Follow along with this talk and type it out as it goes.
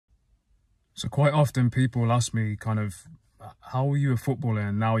So quite often people will ask me kind of, how are you a footballer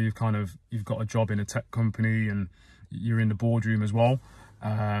and now you've got a job in a tech company and you're in the boardroom as well.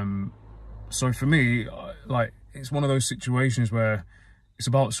 So for me, like, it's one of those situations where it's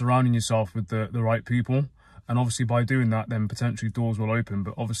about surrounding yourself with the right people. And obviously by doing that, then potentially doors will open,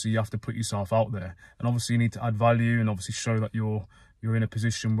 but obviously you have to put yourself out there. And obviously you need to add value and obviously show that you're in a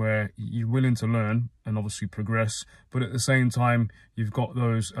position where you're willing to learn and obviously progress. But at the same time, you've got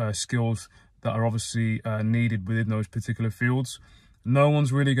those skills that are obviously needed within those particular fields. No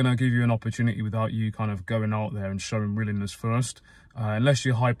one's really going to give you an opportunity without you kind of going out there and showing willingness first, unless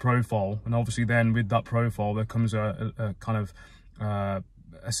you're high profile. And obviously then with that profile, there comes a kind of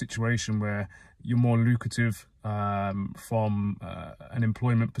a situation where you're more lucrative from an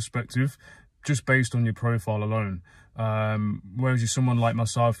employment perspective, just based on your profile alone. Whereas you're someone like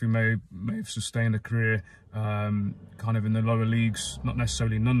myself who may have sustained a career kind of in the lower leagues, not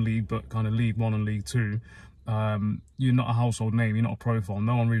necessarily non-league, but kind of League One and League Two, you're not a household name, you're not a profile.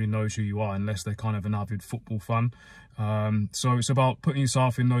 No one really knows who you are unless they're kind of an avid football fan. So it's about putting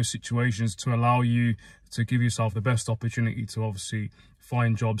yourself in those situations to allow you to give yourself the best opportunity to obviously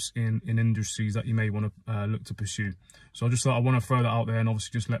find jobs in industries that you may want to look to pursue. So I just thought I want to throw that out there and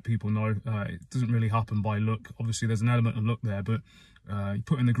obviously just let people know it doesn't really happen by luck. Obviously there's an element of luck there, but you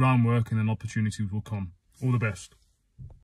put in the groundwork and then opportunities will come. All the best.